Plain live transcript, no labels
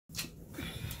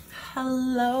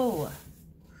Hello,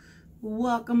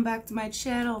 welcome back to my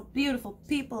channel, beautiful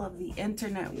people of the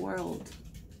internet world.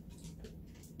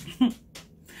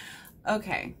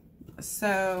 Okay,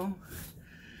 so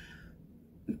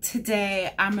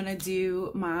today I'm gonna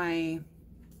do my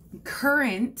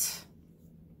current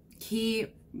key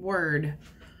word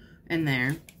in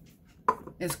there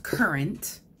is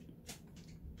current.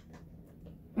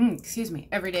 Excuse me,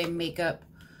 everyday makeup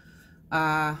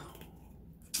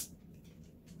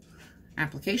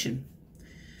application.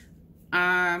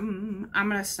 I'm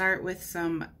gonna start with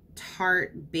some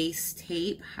Tarte Base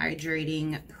Tape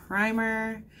Hydrating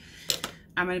Primer.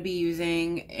 I'm gonna be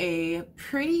using a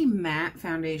pretty matte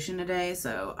foundation today,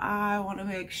 so I want to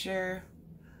make sure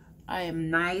I am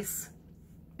nice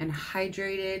and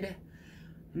hydrated.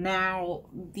 Now,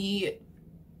 the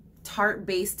Tarte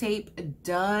Base Tape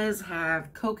does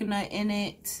have coconut in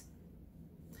it,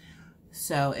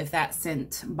 so if that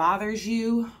scent bothers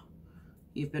you,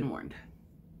 you've been warned.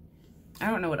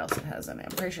 I don't know what else it has in it.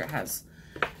 I'm pretty sure it has,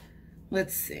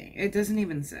 let's see, it doesn't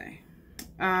even say.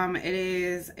 It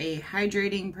is a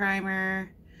hydrating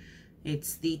primer.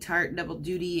 It's the Tarte Double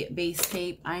Duty Base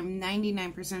Tape. I'm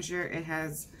 99% sure it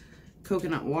has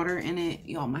coconut water in it.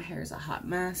 Y'all, my hair is a hot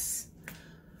mess.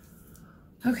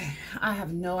 Okay, I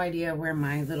have no idea where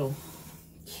my little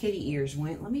kitty ears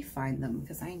went. Let me find them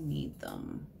because I need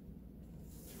them.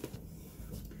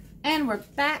 And we're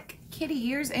back, kitty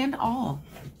ears and all.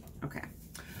 Okay,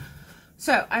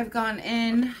 so I've gone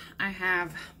in, I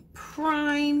have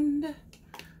primed.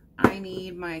 I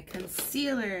need my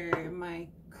concealer, my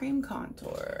cream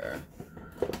contour,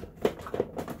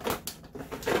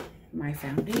 my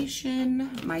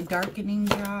foundation, my darkening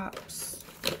drops.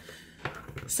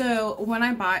 So when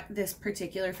I bought this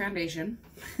particular foundation,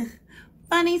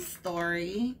 funny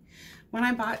story, when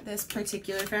I bought this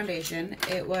particular foundation,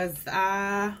 it was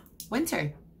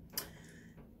winter.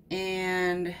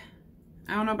 And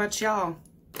I don't know about y'all,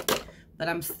 but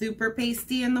I'm super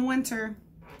pasty in the winter.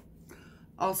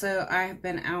 Also, I've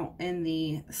been out in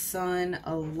the sun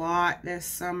a lot this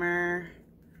summer,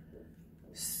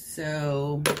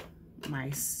 so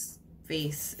my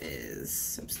face is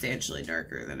substantially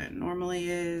darker than it normally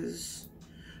is.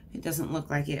 It doesn't look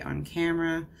like it on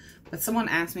camera, but someone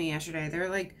asked me yesterday, they're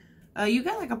like, you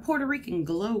got like a Puerto Rican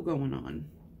glow going on.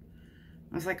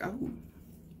 I was like, oh.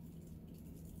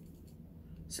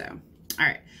 So, all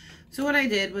right. So what I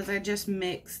did was I just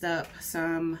mixed up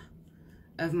some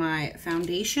of my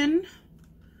foundation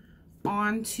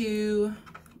onto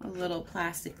a little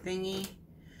plastic thingy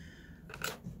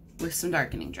with some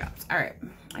darkening drops. All right,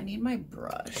 I need my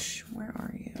brush. Where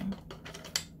are you?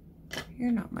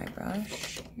 You're not my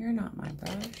brush. You're not my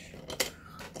brush.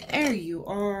 There you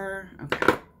are.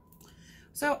 Okay.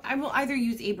 So I will either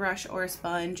use a brush or a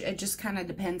sponge. It just kind of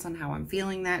depends on how I'm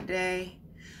feeling that day.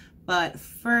 But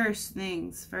first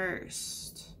things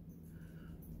first.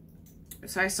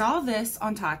 So I saw this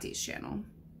on Tati's channel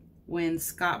when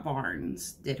Scott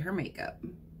Barnes did her makeup.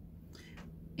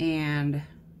 And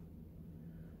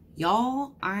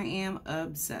y'all, I am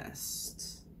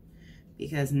obsessed.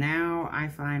 Because now I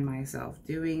find myself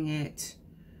doing it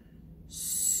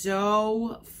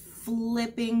so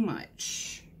flipping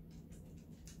much.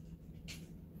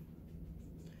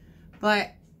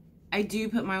 But I do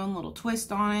put my own little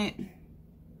twist on it.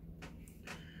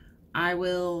 I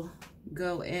will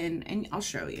go in and I'll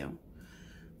show you.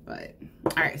 But,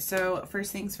 all right, so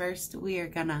first things first, we are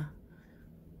gonna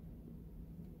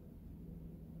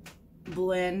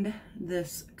blend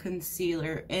this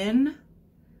concealer in.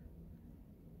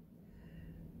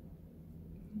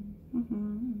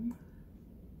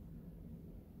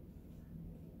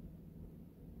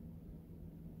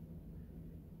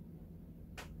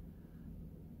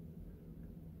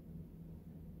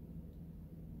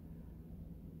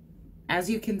 As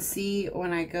you can see,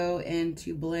 when I go in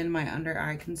to blend my under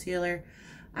eye concealer,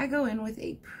 I go in with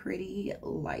a pretty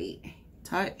light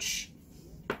touch.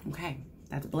 Okay,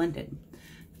 that's blended.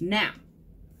 Now,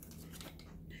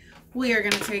 we are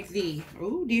going to take the,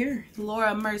 oh dear,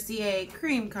 Laura Mercier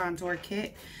Cream Contour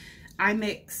Kit. I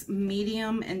mix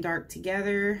medium and dark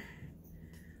together,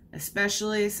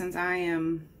 especially since I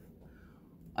am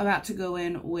about to go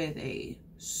in with a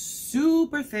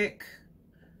super thick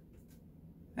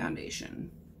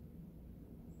foundation.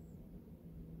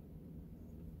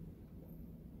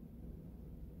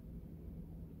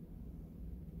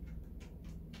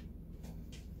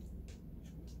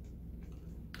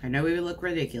 I know we would look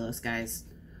ridiculous, guys.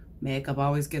 Makeup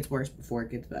always gets worse before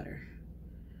it gets better.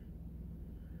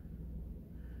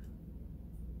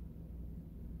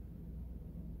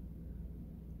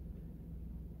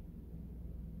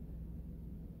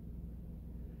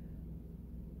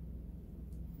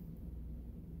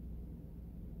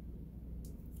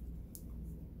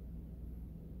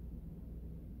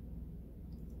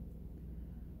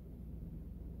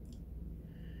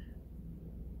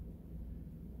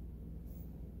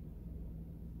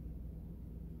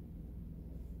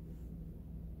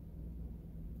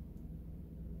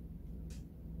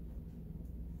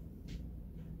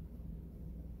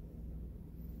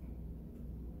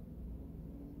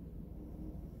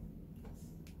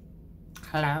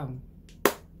 Hello.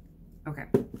 Okay.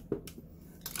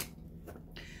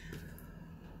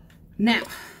 Now,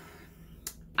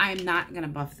 I'm not going to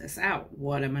buff this out.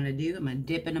 What I'm going to do, I'm going to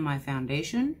dip into my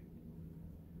foundation.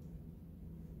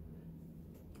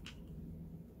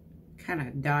 Kind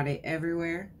of dot it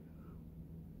everywhere.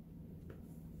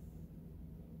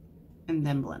 And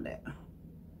then blend it.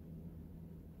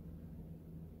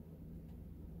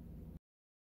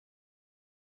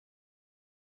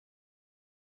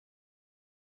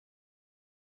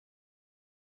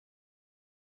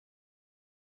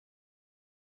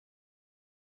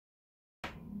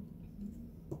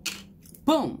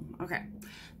 Boom. Okay.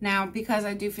 Now, because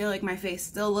I do feel like my face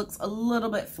still looks a little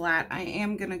bit flat, I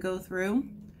am going to go through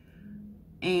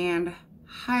and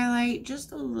highlight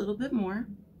just a little bit more.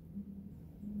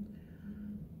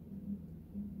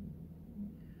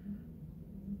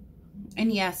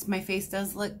 And yes, my face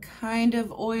does look kind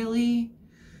of oily.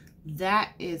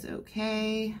 That is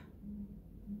okay,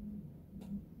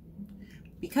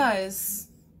 because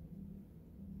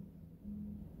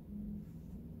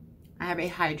I have a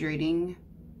hydrating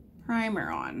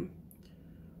primer on.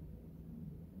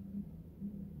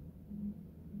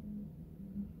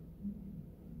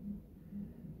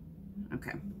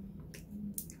 Okay.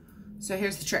 So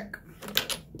here's the trick.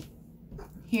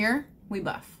 Here we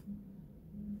buff.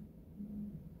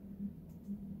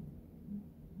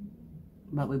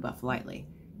 But we buff lightly.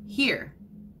 Here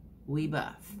we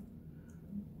buff.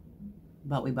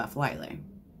 But we buff lightly.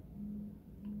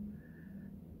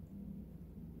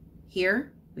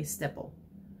 Here we stipple.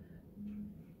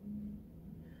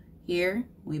 Here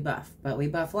we buff, but we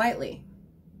buff lightly.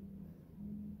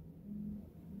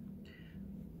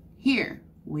 Here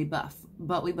we buff,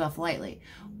 but we buff lightly.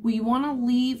 We want to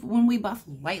leave, when we buff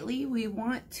lightly, we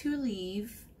want to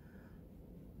leave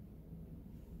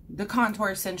the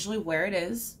contour essentially where it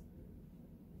is.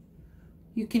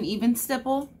 You can even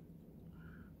stipple.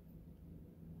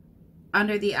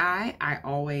 Under the eye, I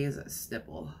always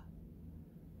stipple.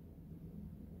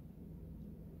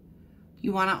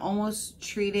 You want to almost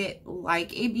treat it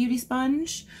like a beauty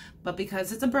sponge, but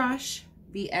because it's a brush,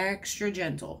 be extra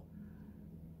gentle.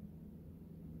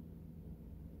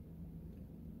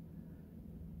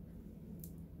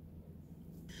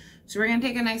 So we're going to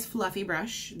take a nice fluffy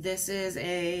brush. This is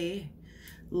a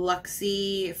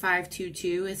Luxie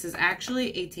 522. This is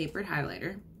actually a tapered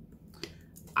highlighter.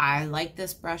 I like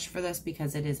this brush for this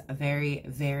because it is very,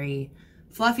 very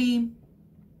fluffy,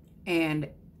 and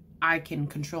I can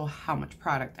control how much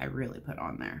product I really put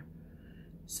on there.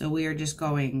 So we are just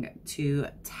going to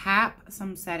tap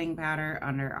some setting powder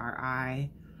under our eye.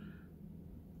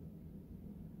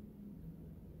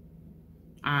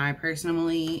 I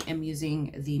personally am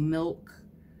using the Milk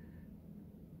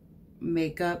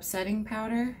Makeup Setting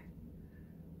Powder.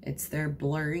 It's their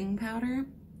blurring powder.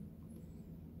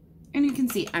 And you can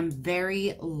see I'm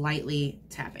very lightly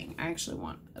tapping. I actually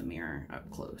want a mirror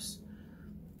up close.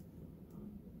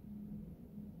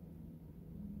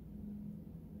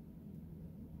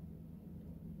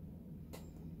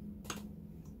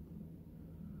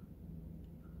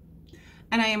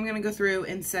 And I am going to go through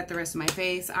and set the rest of my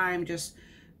face. I'm just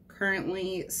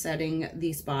currently setting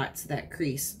the spots that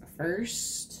crease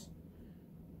first,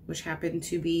 which happen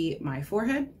to be my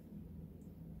forehead,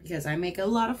 because I make a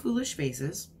lot of foolish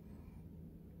faces.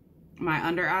 My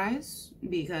under eyes,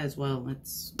 because, well,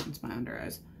 it's my under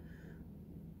eyes.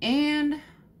 And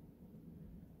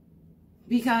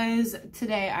because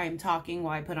today I'm talking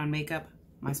while I put on makeup,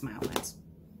 my smile lines.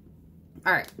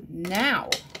 All right, now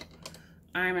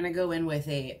I'm going to go in with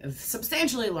a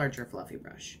substantially larger fluffy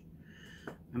brush.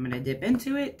 I'm going to dip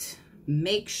into it,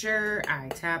 make sure I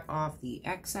tap off the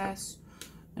excess,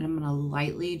 and I'm going to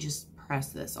lightly just press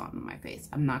this onto my face.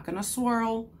 I'm not going to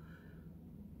swirl,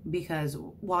 because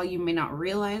while you may not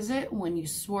realize it, when you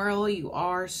swirl, you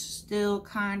are still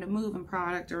kind of moving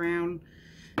product around,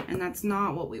 and that's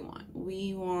not what we want.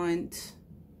 We want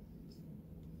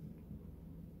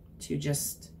to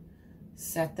just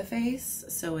set the face.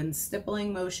 So in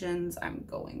stippling motions, I'm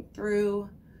going through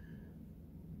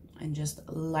and just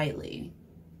lightly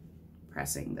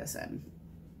pressing this in.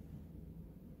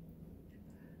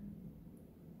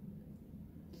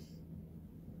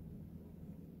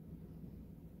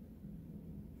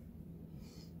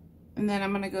 And then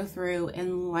I'm going to go through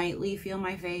and lightly feel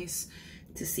my face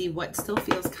to see what still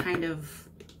feels kind of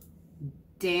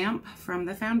damp from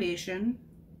the foundation.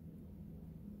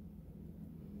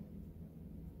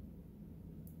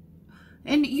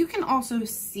 And you can also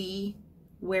see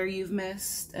where you've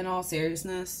missed, in all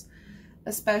seriousness,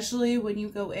 especially when you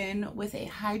go in with a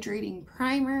hydrating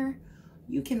primer.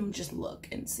 You can just look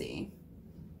and see.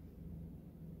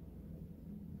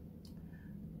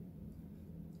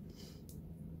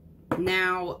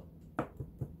 Now,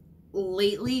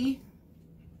 lately,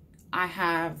 I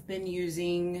have been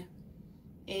using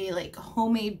a like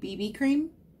homemade BB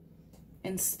cream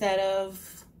instead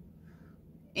of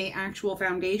a actual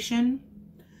foundation.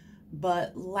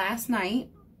 But last night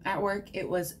at work, it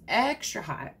was extra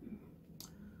hot.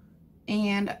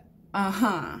 And,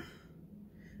 I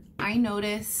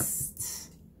noticed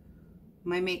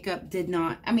my makeup did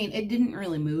not, I mean, it didn't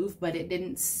really move, but it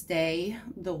didn't stay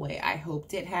the way I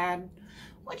hoped it had,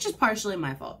 which is partially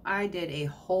my fault. I did a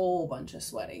whole bunch of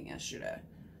sweating yesterday.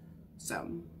 So,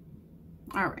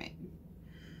 all right.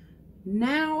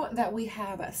 Now that we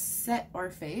have set our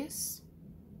face,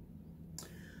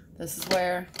 this is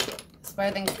where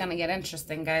things gonna get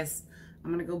interesting, guys. I'm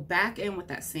gonna go back in with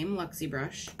that same Luxie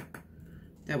brush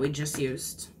that we just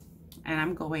used, and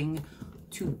I'm going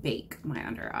to bake my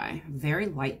under eye very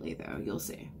lightly, though. You'll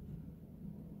see.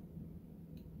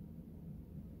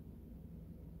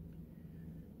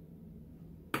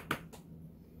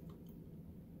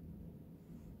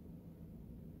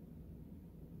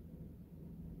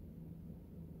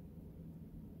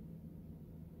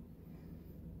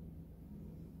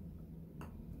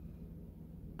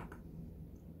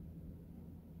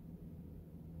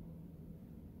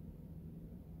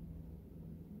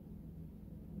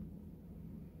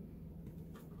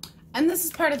 And this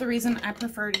is part of the reason I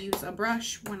prefer to use a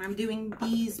brush when I'm doing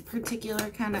these particular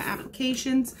kind of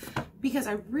applications, because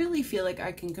I really feel like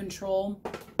I can control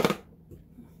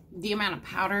the amount of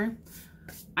powder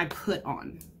I put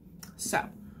on. So,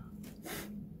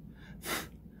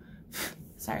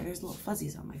 sorry, there's little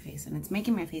fuzzies on my face and it's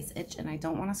making my face itch, and I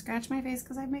don't want to scratch my face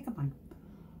because I have makeup on.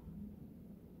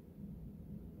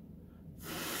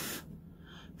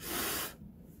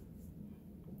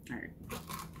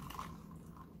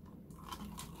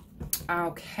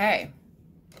 Okay,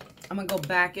 I'm gonna go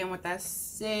back in with that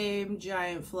same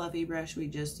giant fluffy brush we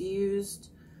just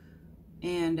used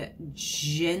and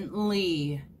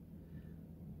gently,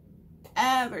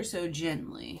 ever so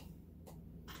gently,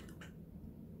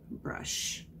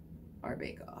 brush our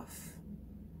bake off.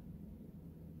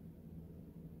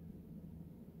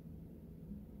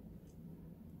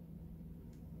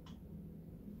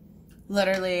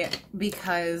 Literally,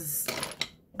 because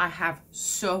I have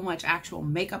so much actual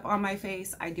makeup on my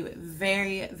face, I do it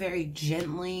very, very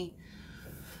gently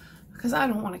because I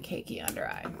don't want a cakey under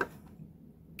eye.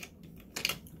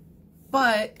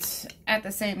 But at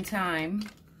the same time,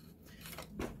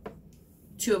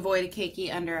 to avoid a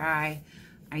cakey under eye,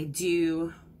 I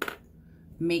do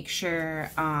make sure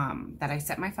that I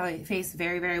set my face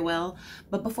very, very well.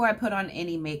 But before I put on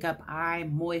any makeup, I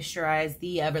moisturize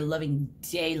the ever-loving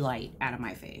daylight out of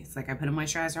my face. Like, I put a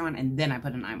moisturizer on and then I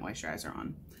put an eye moisturizer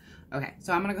on. Okay,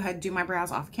 so I'm gonna go ahead and do my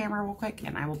brows off camera real quick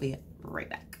and I will be right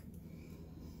back.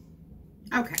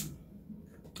 Okay,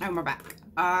 and we're back.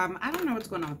 I don't know what's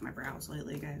going on with my brows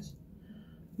lately, guys.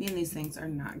 Me and these things are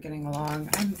not getting along.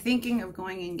 I'm thinking of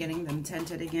going and getting them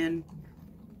tinted again.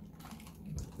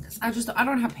 I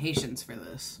don't have patience for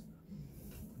this.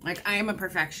 Like, I am a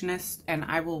perfectionist and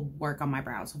I will work on my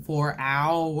brows for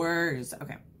hours.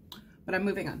 Okay, but I'm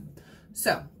moving on.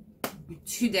 So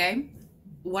today,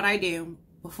 what I do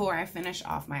before I finish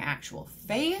off my actual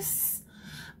face,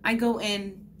 I go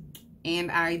in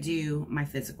and I do my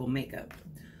physical makeup.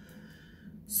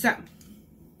 So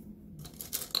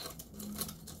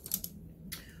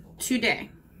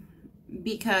today,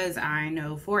 because I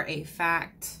know for a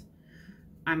fact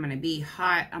I'm going to be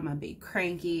hot, I'm going to be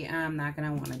cranky, I'm not going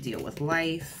to want to deal with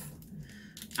life,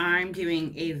 I'm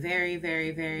doing a very, very,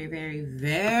 very, very,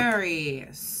 very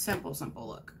simple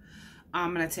look.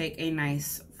 I'm going to take a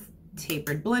nice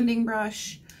tapered blending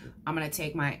brush. I'm going to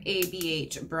take my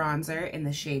ABH bronzer in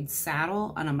the shade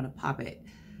Saddle, and I'm going to pop it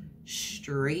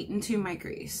straight into my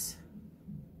crease.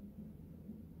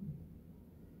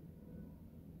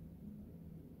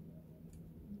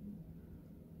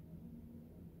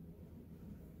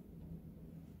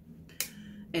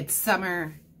 It's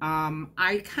summer.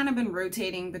 I kind of been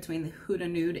rotating between the Huda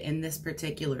Nude and this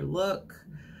particular look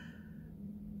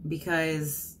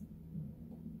because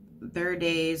there are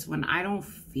days when I don't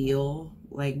feel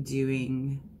like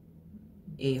doing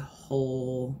a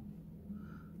whole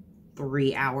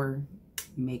 3-hour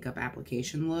makeup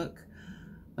application look.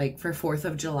 Like for 4th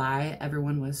of July,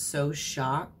 everyone was so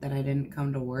shocked that I didn't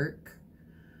come to work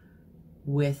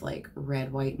with like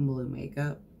red, white, and blue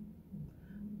makeup.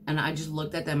 And I just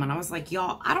looked at them and I was like,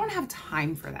 y'all, I don't have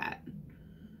time for that.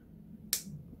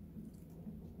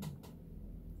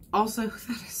 Also,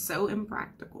 that is so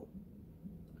impractical.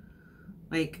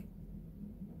 Like,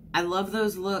 I love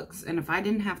those looks. And if I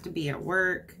didn't have to be at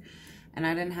work and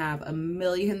I didn't have a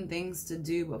million things to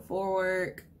do before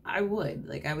work, I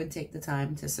would take the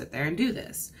time to sit there and do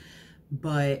this.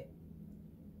 But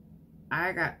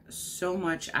I got so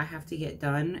much I have to get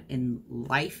done in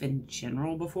life in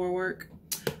general before work.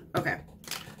 Okay,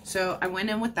 so I went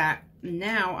in with that.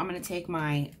 Now I'm going to take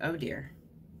my, oh dear,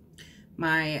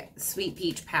 my Sweet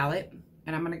Peach palette,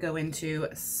 and I'm going to go into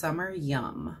Summer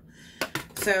Yum.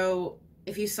 So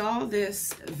if you saw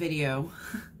this video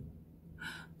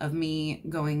of me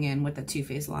going in with the Too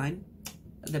Faced line,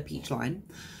 the peach line,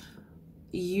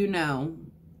 you know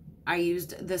I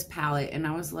used this palette and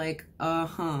I was like,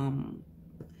 can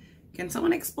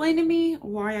someone explain to me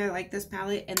why I like this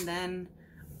palette? And then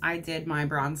I did my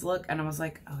bronze look and I was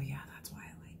like, oh yeah, that's why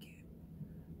I like it.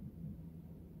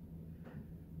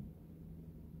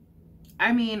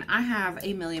 I mean, I have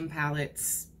a million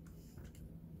palettes,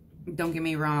 don't get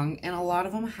me wrong, and a lot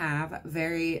of them have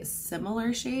very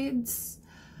similar shades.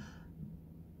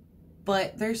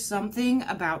 But there's something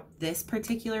about this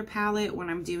particular palette when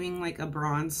I'm doing like a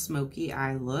bronze smoky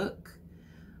eye look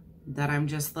that I'm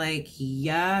just like,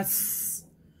 yes.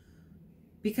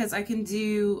 Because I can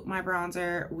do my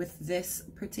bronzer with this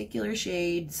particular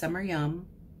shade, Summer Yum,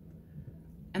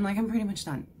 and like I'm pretty much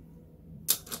done.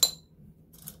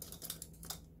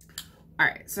 All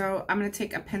right, so I'm gonna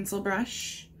take a pencil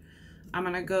brush. I'm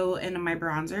gonna go into my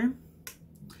bronzer and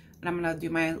I'm gonna do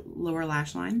my lower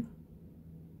lash line.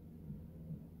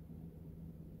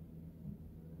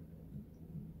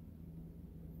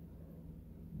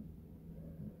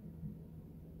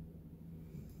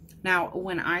 Now,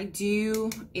 when I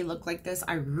do a look like this,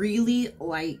 I really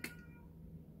like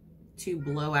to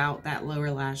blow out that lower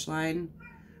lash line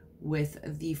with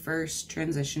the first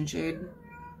transition shade.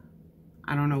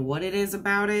 I don't know what it is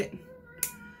about it.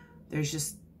 There's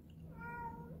just,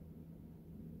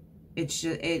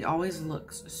 it always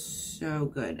looks so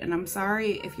good. And I'm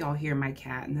sorry if y'all hear my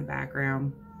cat in the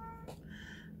background.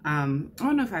 I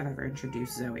don't know if I've ever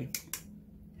introduced Zoe.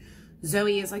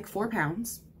 Zoe is like 4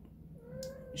 pounds.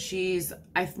 She's,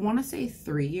 I want to say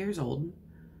 3 years old.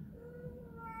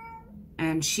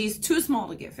 And she's too small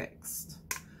to get fixed.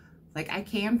 Like, I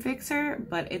can fix her,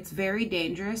 but it's very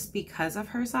dangerous because of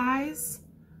her size.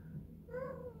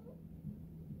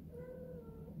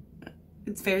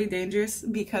 It's very dangerous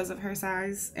because of her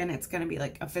size, and it's going to be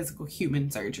like a physical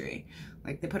human surgery.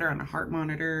 Like, they put her on a heart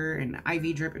monitor and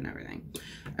IV drip and everything.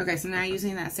 Okay, so now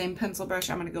using that same pencil brush,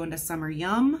 I'm going to go into Summer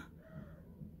Yum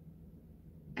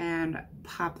and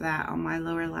pop that on my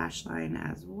lower lash line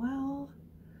as well.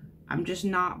 I'm just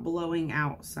not blowing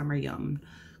out Summer Yum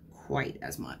quite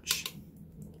as much.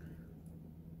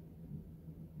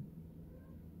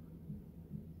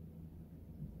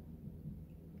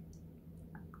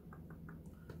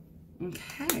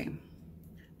 Okay,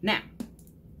 now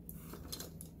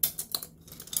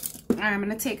I'm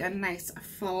gonna take a nice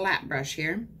flat brush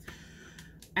here,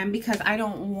 and because I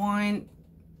don't want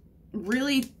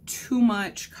really too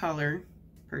much color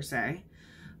per se,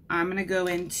 I'm gonna go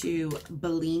into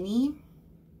Bellini,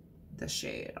 the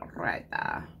shade right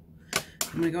there.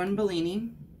 I'm gonna go in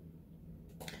Bellini.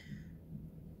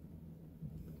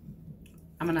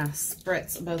 I'm gonna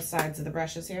spritz both sides of the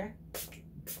brushes here.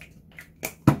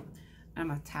 I'm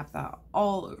gonna tap that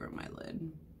all over my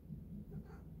lid.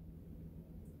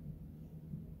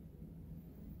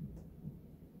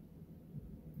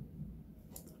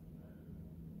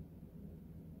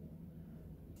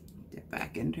 Dip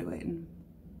back into it and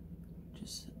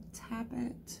just tap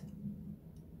it.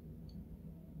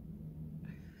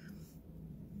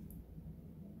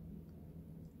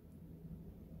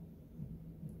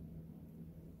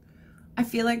 I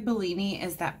feel like Bellini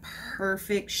is that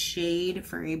perfect shade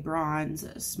for a bronze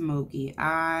smoky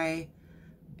eye.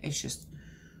 It's just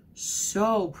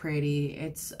so pretty.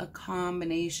 It's a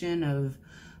combination of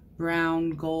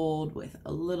brown gold with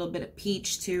a little bit of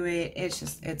peach to it.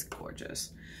 It's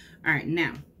gorgeous. All right,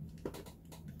 now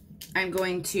I'm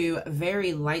going to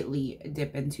very lightly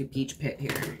dip into Peach Pit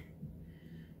here.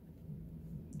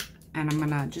 And I'm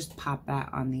gonna just pop that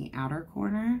on the outer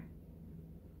corner.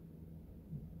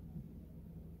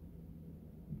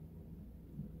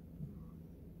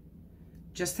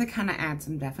 Just to kind of add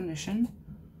some definition.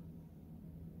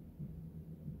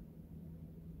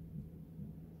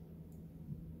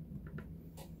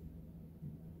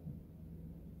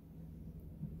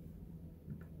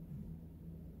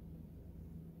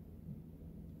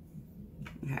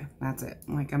 Okay, that's it.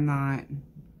 Like, I'm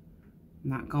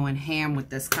not going ham with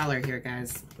this color here,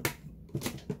 guys.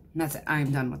 That's it.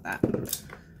 I'm done with that.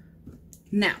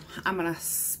 Now, I'm gonna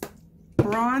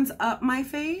bronze up my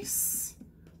face.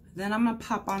 Then I'm going to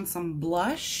pop on some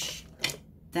blush.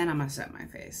 Then I'm going to set my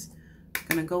face.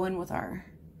 Gonna go in with our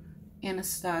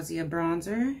Anastasia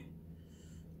bronzer.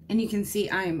 And you can see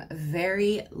I'm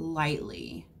very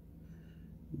lightly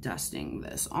dusting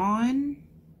this on.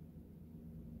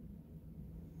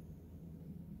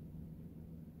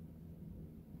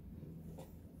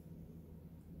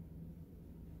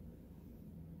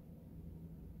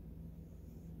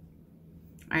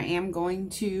 I am going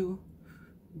to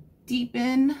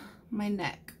deepen my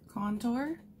neck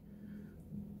contour.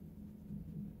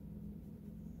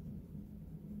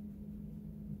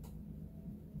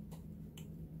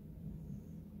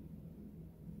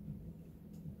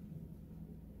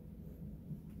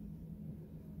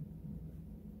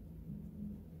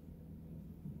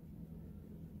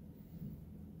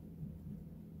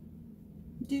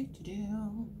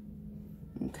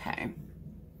 Okay.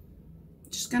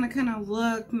 Just gonna kind of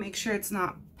look, make sure it's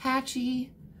not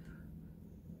patchy.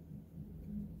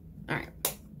 All right.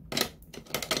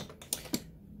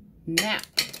 Now,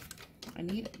 I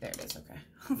need it. There it is. Okay.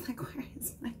 I was like, where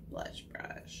is my blush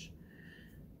brush?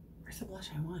 Where's the blush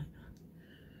I want?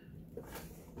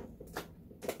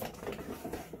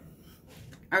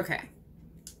 Okay.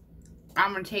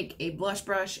 I'm gonna take a blush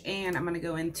brush and I'm gonna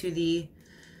go into the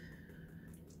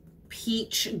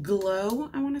Peach Glow,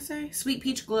 I want to say. Sweet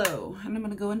Peach Glow. And I'm going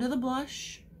to go into the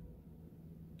blush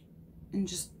and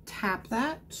just tap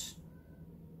that.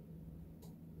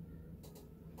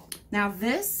 Now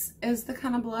this is the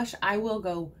kind of blush I will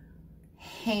go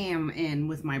ham in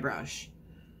with my brush,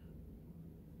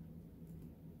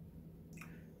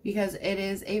 because it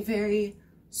is a very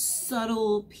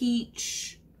subtle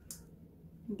peach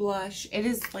blush. It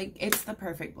is like, it's the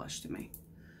perfect blush to me.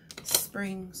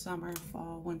 Spring, summer,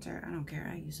 fall, winter, I don't care.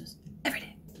 I use this every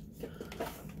day.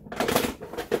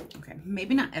 Okay,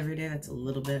 maybe not every day. That's a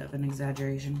little bit of an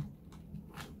exaggeration.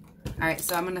 All right,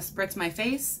 so I'm going to spritz my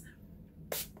face.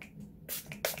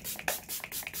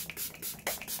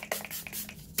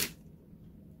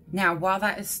 Now, while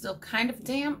that is still kind of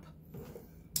damp,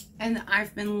 and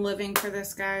I've been living for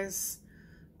this, guys,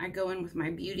 I go in with my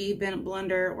Beauty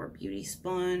Blender or Beauty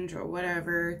Sponge or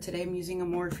whatever. Today I'm using a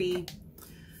Morphe.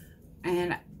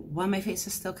 And while my face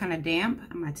is still kind of damp,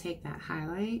 I'm going to take that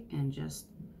highlight and just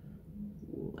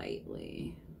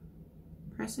lightly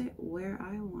press it where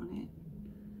I want it.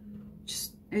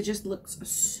 It just looks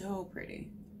so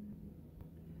pretty.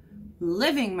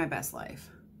 Living my best life.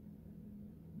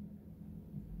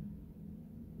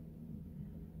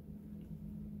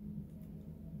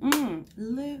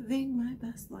 Living my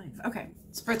best life. Okay,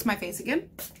 spritz my face again.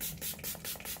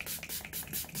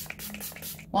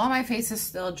 While my face is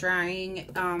still drying,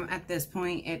 at this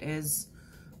point it is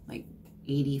like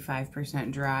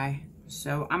 85% dry.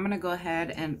 So I'm gonna go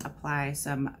ahead and apply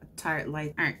some Tarte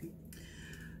Light. All right,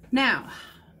 now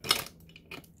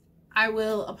I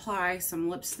will apply some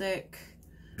lipstick.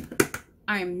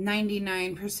 I'm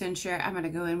 99% sure I'm gonna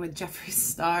go in with Jeffree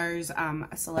Star's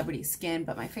Celebrity Skin,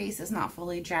 but my face is not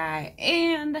fully dry,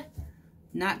 and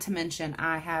not to mention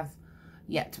I have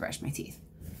yet to brush my teeth.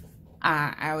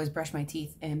 I always brush my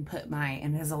teeth and put my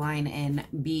Invisalign in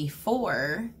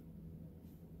before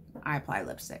I apply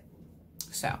lipstick.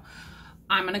 So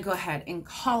I'm going to go ahead and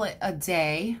call it a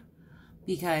day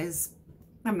because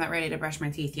I'm not ready to brush my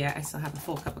teeth yet. I still have a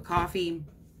full cup of coffee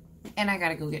and I got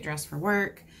to go get dressed for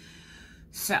work.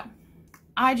 So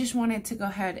I just wanted to go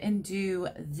ahead and do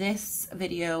this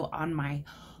video on my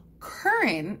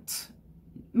current,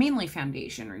 mainly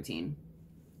foundation routine,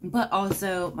 but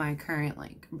also my current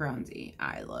like bronzy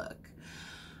eye look.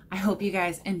 I hope you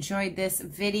guys enjoyed this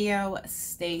video.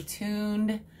 Stay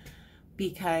tuned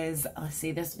because let's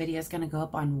see, this video is going to go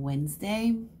up on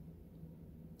Wednesday,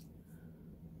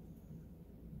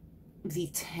 the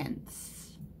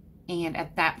 10th. And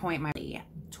at that point, my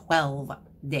 12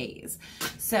 days.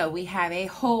 So we have a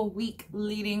whole week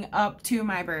leading up to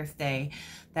my birthday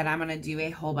that I'm going to do a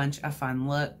whole bunch of fun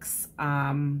looks.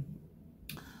 I'm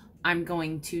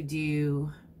going to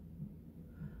do,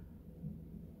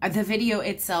 the video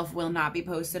itself will not be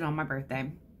posted on my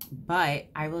birthday, but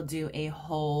I will do a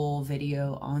whole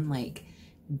video on like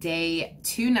day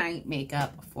 2 night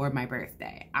makeup for my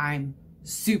birthday. I'm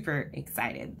super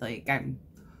excited. Like, I'm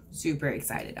super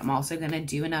excited. I'm also going to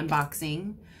do an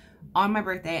unboxing on my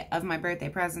birthday of my birthday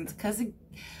presents because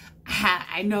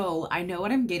I know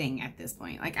what I'm getting at this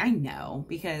point. Like, I know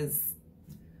because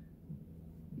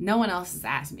no one else has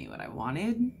asked me what I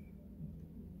wanted.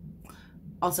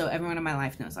 Also, everyone in my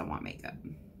life knows I want makeup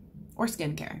or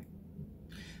skincare.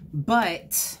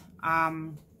 But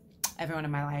everyone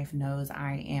in my life knows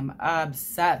I am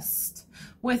obsessed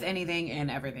with anything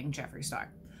and everything Jeffree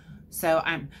Star. So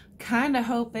I'm kind of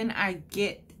hoping I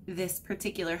get this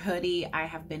particular hoodie I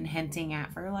have been hinting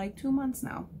at for like 2 months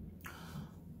now.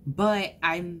 But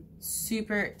I'm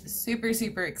super, super,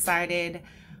 super excited.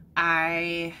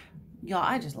 Y'all,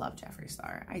 I just love Jeffree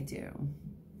Star. I do.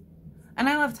 And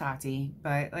I love Tati,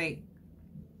 but like,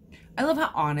 I love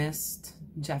how honest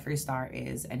Jeffree Star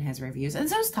is in his reviews. And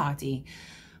so is Tati.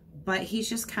 But he's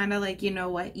just kind of like, you know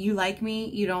what? You like me,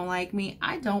 you don't like me.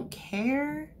 I don't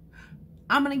care.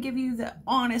 I'm going to give you the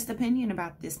honest opinion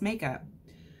about this makeup.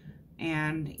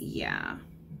 And yeah,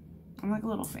 I'm like a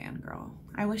little fangirl.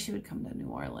 I wish he would come to New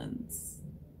Orleans.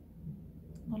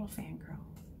 Little fangirl.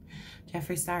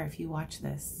 Jeffree Star, if you watch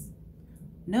this,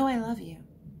 know I love you.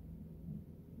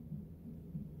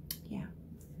 Yeah.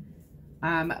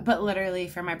 But literally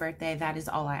for my birthday, that is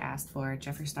all I asked for.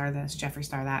 Jeffree Star this, Jeffree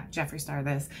Star that, Jeffree Star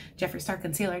this, Jeffree Star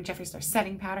concealer, Jeffree Star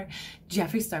setting powder,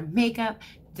 Jeffree Star makeup,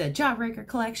 the Jawbreaker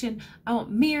collection. I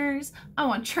want mirrors. I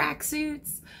want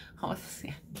tracksuits.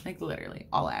 Yeah, like literally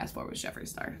all I asked for was Jeffree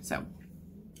Star. So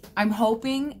I'm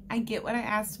hoping I get what I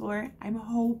asked for. I'm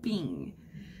hoping.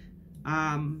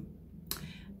 And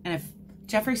if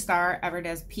Jeffree Star ever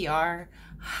does PR,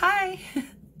 hi.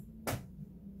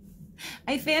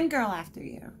 I fangirl after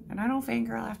you, and I don't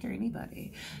fangirl after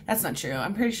anybody. That's not true.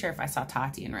 I'm pretty sure if I saw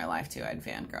Tati in real life too, I'd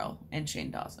fangirl, and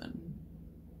Shane Dawson.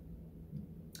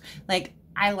 Like,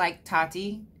 I liked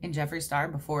Tati and Jeffree Star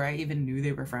before I even knew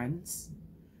they were friends.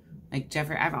 Like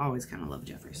I've always kind of loved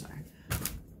Jeffree Star.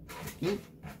 Oop,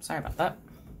 sorry about that.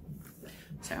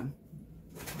 So,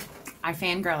 I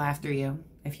fangirl after you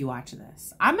if you watch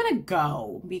this. I'm gonna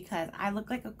go because I look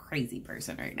like a crazy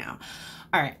person right now.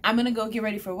 All right, I'm gonna go get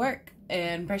ready for work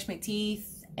and brush my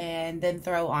teeth and then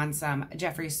throw on some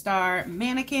Jeffree Star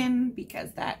Mannequin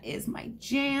because that is my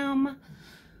jam.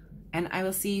 And I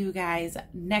will see you guys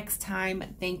next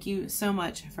time. Thank you so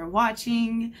much for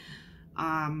watching.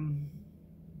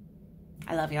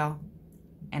 I love y'all.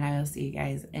 And I will see you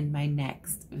guys in my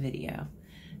next video.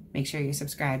 Make sure you're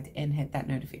subscribed and hit that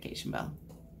notification bell.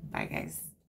 Bye, guys.